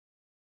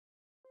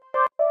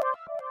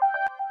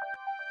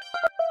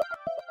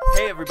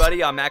Hey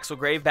everybody, I'm Axel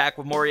Grave, back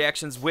with more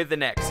reactions with the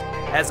next.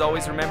 As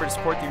always, remember to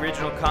support the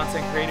original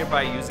content creator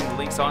by using the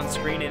links on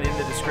screen and in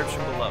the description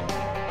below.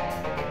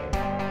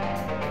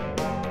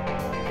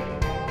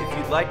 If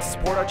you'd like to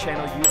support our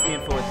channel, use the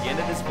info at the end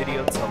of this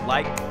video to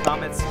like,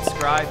 comment,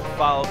 subscribe,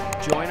 follow,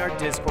 join our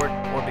Discord,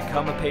 or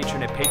become a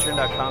patron at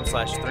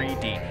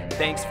patreon.com/3D.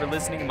 Thanks for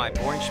listening to my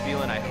boring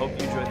spiel, and I hope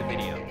you enjoyed the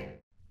video.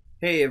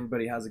 Hey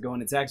everybody, how's it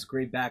going? It's Axel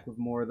Grave, back with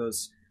more of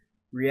those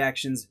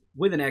reactions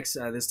with an X,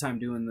 this time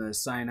doing the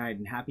Cyanide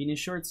and Happiness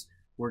shorts.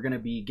 We're going to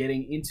be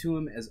getting into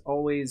them. As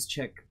always,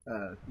 check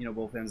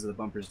both ends of the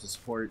bumpers to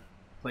support.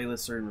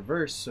 Playlists are in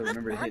reverse, so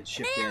remember to hit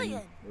Shift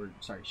N, or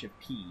sorry, Shift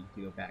P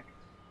to go back.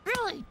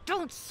 Really?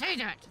 Don't say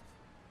that!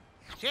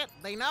 Shit,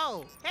 they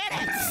know! Hit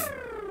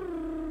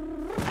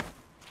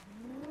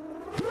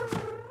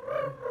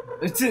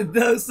it! To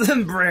the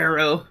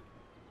sombrero!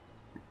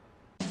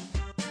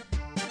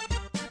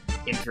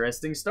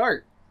 Interesting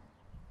start.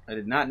 I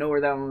did not know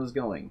where that one was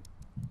going.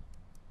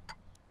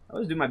 I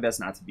always do my best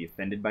not to be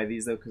offended by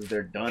these, though, because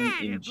they're done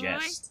in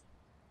jest.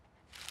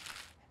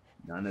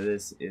 None of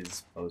this is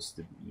supposed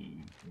to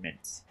be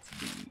meant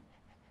to be.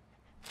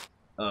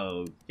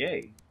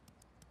 Okay.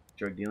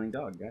 Drug dealing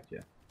dog,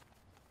 gotcha.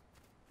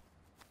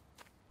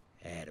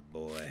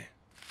 Attaboy.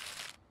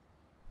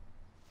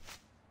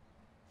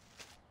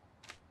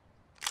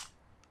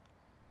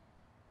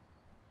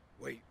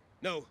 Wait,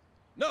 no,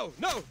 no,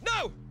 no,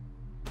 no!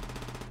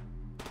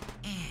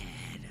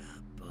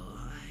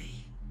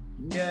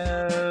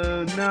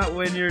 No, not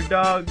when your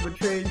dog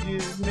betrays you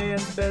as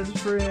man's best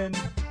friend.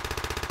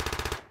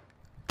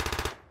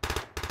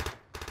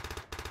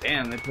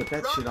 Damn, they put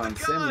that shit on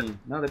semi.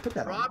 No, they put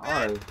that on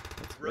auto.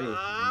 That's way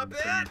I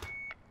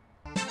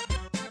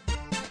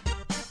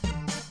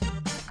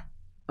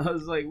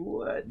was like,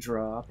 what?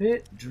 Drop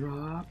it,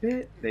 drop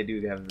it. They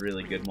do have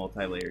really good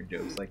multi-layered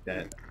jokes like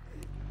that.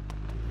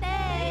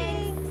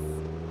 Thanks.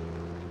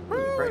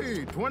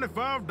 Hey,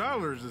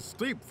 $25 is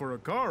steep for a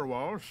car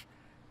wash.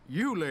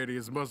 You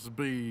ladies must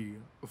be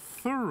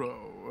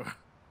thorough.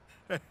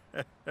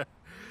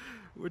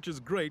 Which is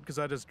great, because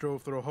I just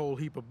drove through a whole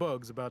heap of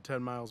bugs about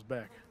 10 miles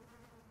back.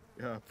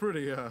 Yeah,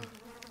 pretty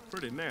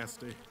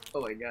nasty. Oh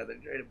my god, they're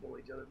trying to pull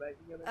each other back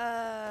together.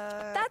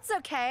 That's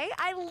okay.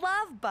 I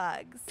love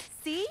bugs.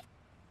 See?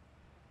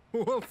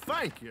 Well,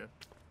 thank you.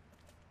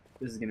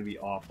 This is gonna be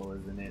awful,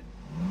 isn't it?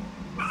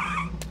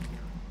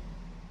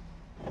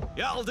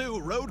 Y'all do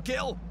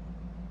roadkill?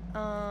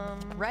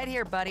 Right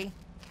here, buddy.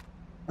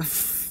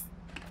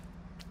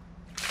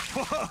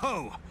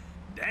 Whoa!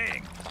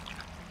 Dang!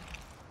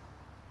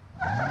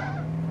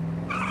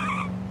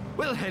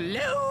 Well,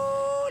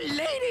 hello,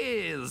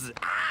 ladies!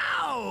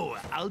 Ow!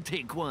 I'll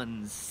take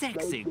one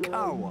sexy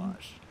car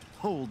wash.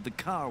 Hold the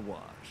car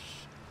wash.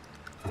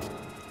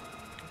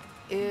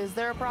 Is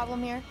there a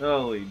problem here?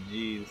 Holy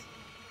jeez.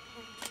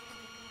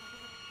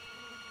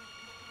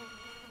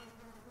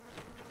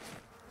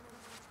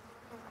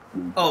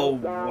 Oh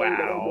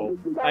wow.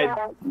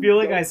 I feel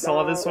like I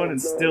saw this one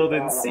and still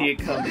didn't see it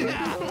coming.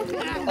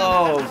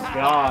 Oh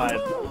god.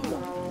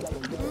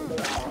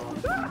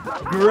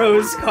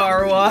 Gross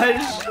car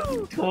wash.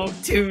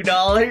 $2.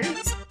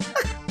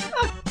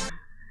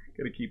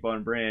 Gotta keep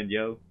on brand,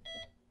 yo.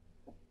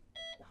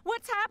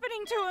 What's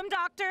happening to him,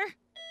 Doctor?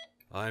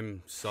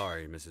 I'm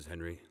sorry, Mrs.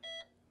 Henry,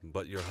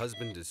 but your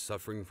husband is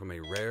suffering from a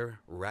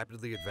rare,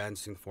 rapidly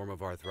advancing form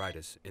of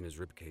arthritis in his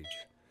ribcage.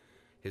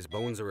 His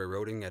bones are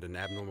eroding at an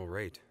abnormal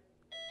rate.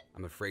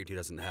 I'm afraid he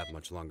doesn't have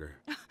much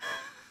longer.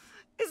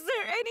 Is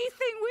there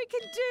anything we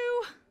can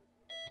do?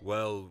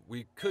 Well,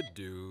 we could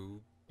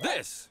do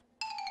this!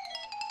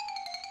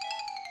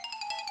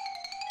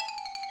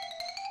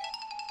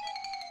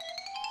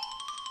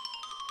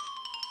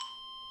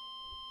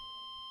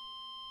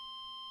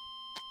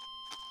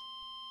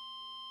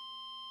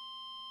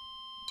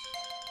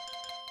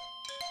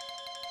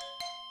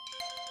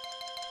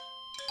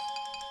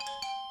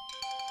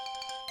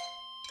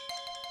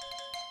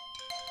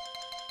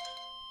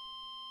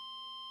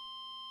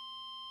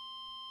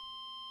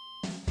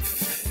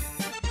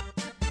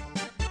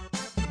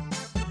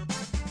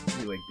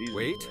 Like these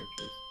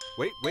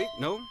Wait,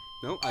 no,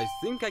 I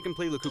think I can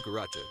play La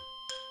Cucaracha.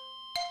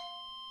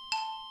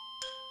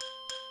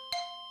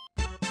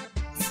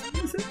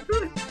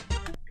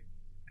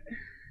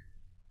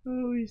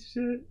 Holy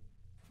shit.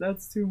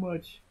 That's too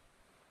much.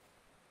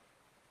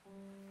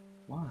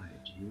 Why,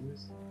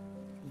 Jesus?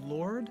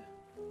 Lord?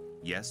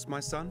 Yes,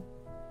 my son?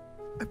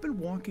 I've been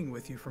walking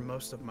with you for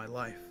most of my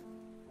life.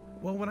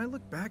 Well, when I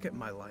look back at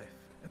my life,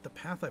 at the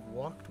path I've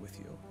walked with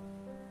you...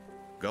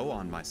 Go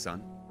on, my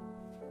son.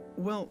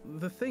 Well,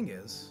 the thing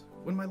is,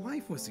 when my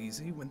life was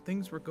easy, when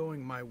things were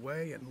going my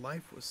way and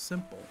life was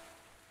simple,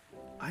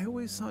 I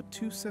always saw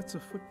two sets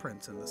of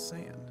footprints in the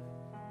sand.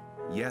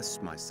 Yes,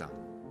 my son.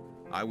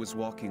 I was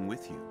walking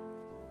with you.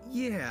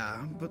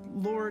 Yeah, but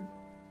Lord,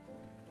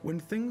 when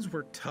things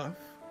were tough,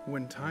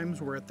 when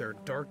times were at their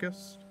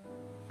darkest,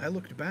 I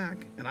looked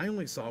back and I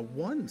only saw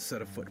one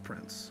set of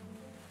footprints.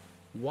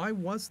 Why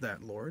was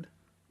that, Lord?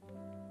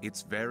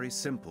 It's very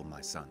simple,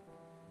 my son.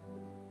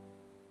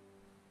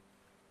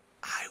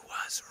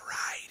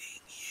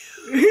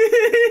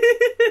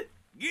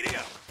 Giddy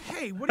up!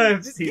 Hey, what are you?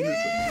 I've seen this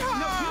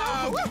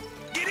one.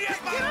 Giddy up!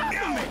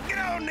 Get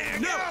on there!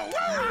 No.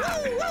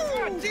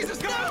 Woo! Jesus,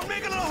 come on!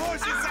 Make a little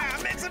horsey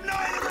sound! Make some noise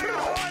like a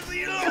horse,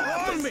 you little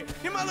horse!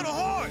 You're my little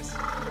horse!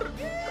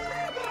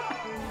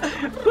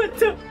 What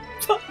the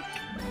fuck?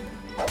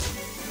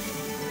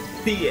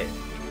 The end.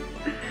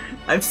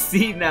 I've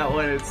seen that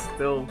one, it's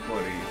still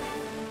funny.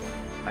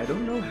 I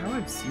don't know how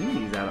I've seen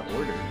these out of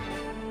order.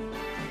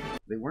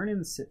 They weren't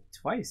in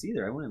twice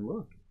either. I went and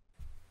looked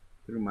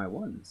through my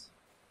ones.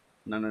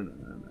 No.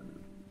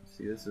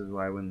 See, this is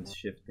why when the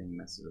shift thing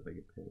messes up, I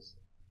get pissed.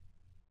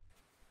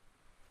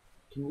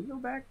 Can we go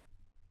back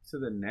to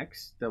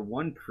the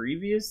one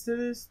previous to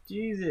this?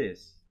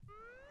 Jesus.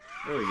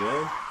 There we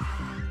go.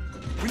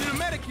 We need a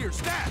medic here,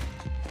 stat!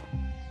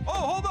 Oh,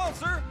 hold on,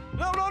 sir!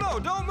 No,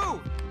 don't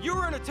move! You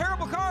were in a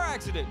terrible car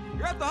accident.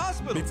 You're at the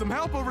hospital. Need some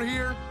help over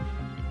here.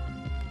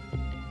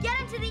 Get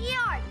into the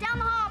ER, down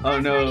the hall, Oh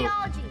no,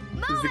 radiology.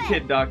 this is the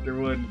kid doctor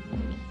one.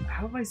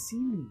 How have I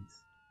seen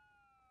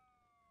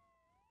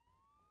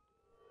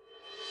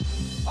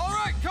these? All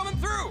right, coming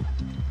through!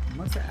 I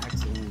must have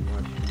accidentally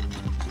watched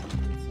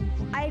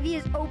IV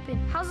is open.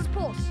 How's his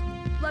pulse?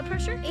 Blood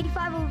pressure?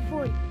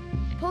 85/40.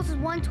 Pulse is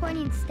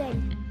 120 and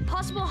steady.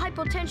 Possible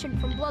hypotension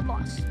from blood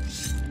loss.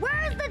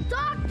 Where is the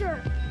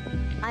doctor?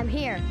 I'm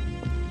here.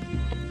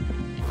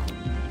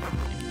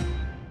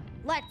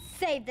 Let's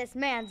save this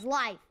man's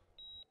life.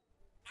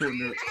 Oh,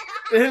 no.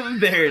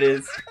 There it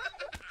is.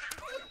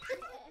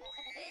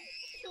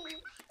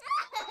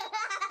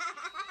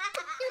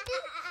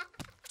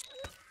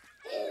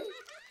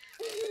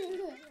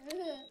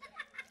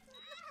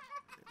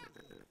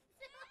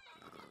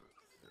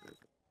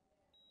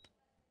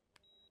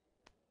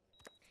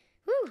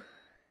 Whew.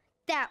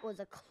 That was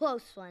a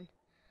close one.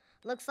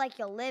 Looks like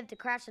you'll live to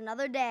crash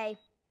another day.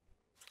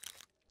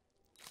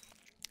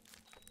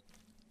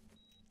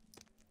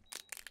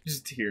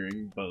 Just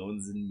hearing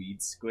bones and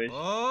meat squish.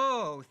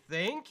 Oh,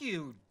 thank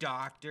you,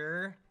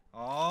 doctor.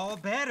 All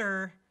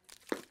better.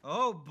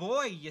 Oh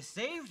boy, you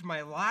saved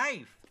my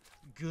life.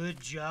 Good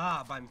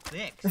job, I'm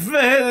fixed.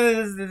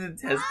 The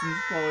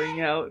intestines falling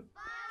out.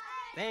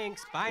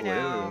 Thanks, bye Whatever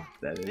now.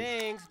 that is.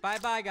 Thanks,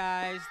 bye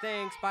guys.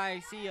 Thanks,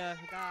 bye, see ya.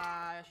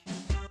 Gosh.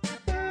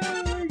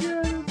 Oh my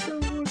god, it's so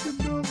fucking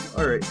dumb.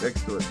 Alright,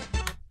 next one.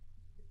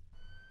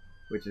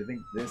 Which I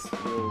think this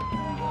will be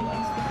the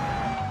last one.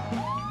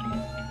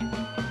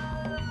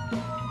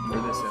 For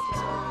this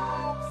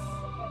episode.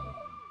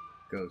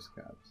 Ghost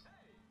Cops.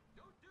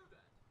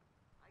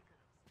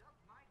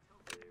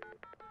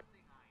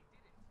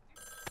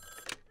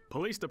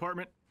 Police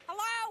department.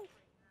 Hello?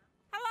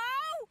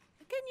 Hello?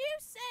 Can you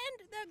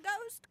send the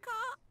ghost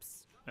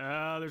cops?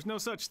 There's no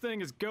such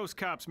thing as ghost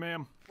cops,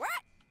 ma'am. What?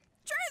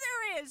 Sure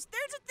there is.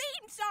 There's a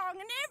theme song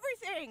and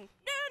everything.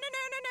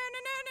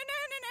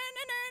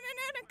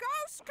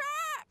 Ghost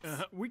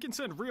cops. We can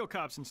send real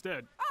cops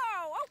instead.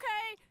 Oh,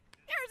 okay.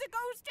 There's a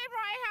ghost in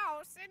my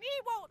house and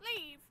he won't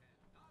leave.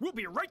 We'll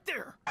be right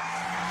there.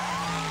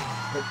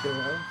 What the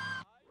hell?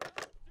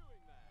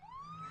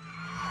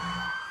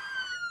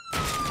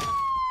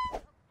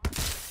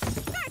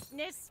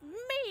 Goodness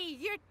me,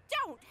 you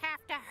don't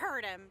have to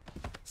hurt him.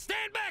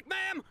 Stand back,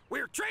 ma'am!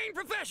 We're trained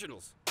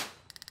professionals!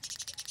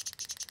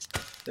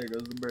 There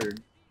goes the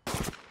bird.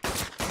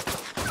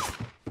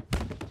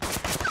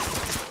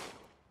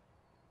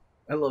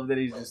 I love that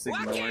he's just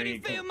ignoring Why can't he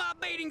it. feel my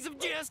beatings of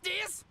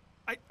justice?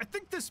 I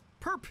think this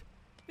perp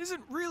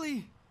isn't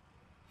really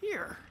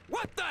here.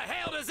 What the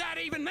hell does that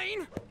even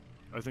mean?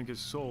 I think his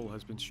soul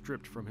has been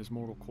stripped from his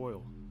mortal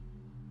coil,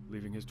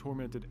 leaving his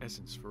tormented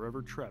essence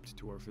forever trapped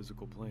to our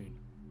physical plane.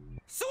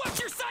 So what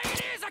you're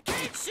saying is I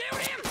can't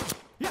shoot him?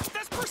 Yeah,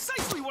 that's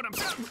precisely what I'm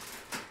saying.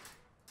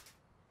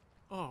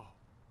 Oh,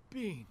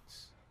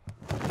 beans.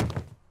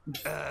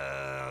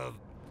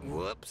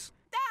 Whoops.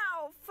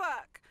 Oh,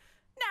 fuck.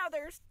 Now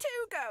there's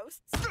two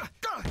ghosts.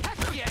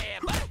 Heck yeah,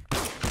 but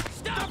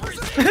stop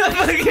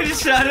Fucking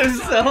shot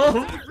himself.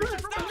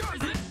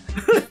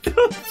 What the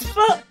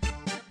fuck?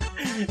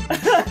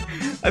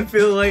 I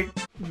feel like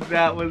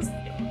that was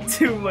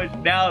too much.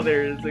 Now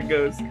there is a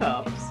ghost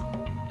cops.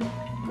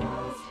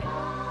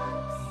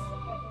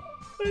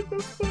 What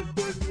the fuck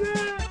was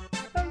that?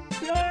 I'm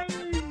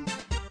dying.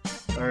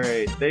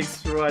 Alright,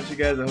 thanks for watching,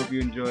 guys. I hope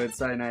you enjoyed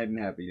Cyanide and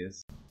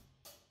Happiness.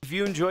 If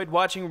you enjoyed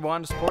watching or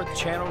want to support the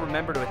channel,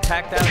 remember to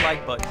attack that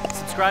like button,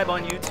 subscribe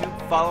on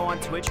YouTube, follow on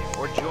Twitch,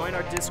 or join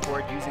our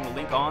Discord using the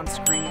link on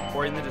screen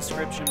or in the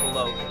description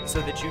below so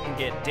that you can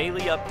get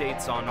daily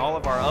updates on all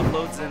of our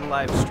uploads and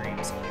live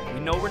streams. We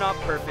know we're not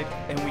perfect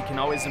and we can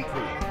always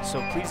improve, so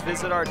please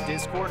visit our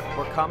Discord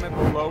or comment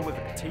below with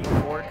a critique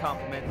or a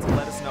compliment to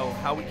let us know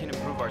how we can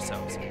improve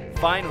ourselves.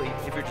 Finally,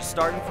 if you're just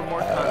starting for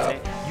more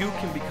content, you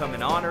can become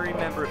an honorary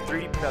member of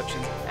 3D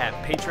Productions at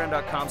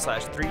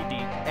patreon.com/3D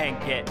and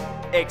get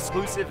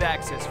exclusive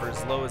access for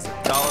as low as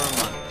 $1 a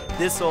month.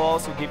 This will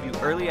also give you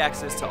early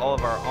access to all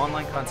of our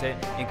online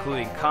content,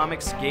 including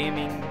comics,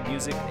 gaming,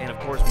 music, and of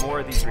course more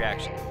of these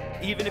reactions.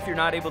 Even if you're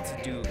not able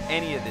to do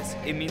any of this,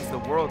 it means the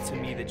world to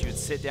me that you would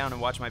sit down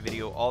and watch my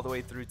video all the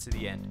way through to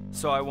the end.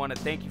 So I want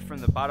to thank you from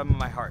the bottom of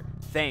my heart.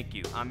 Thank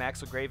you. I'm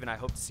Axel Grave, and I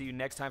hope to see you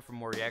next time for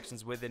more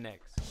reactions with the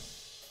next.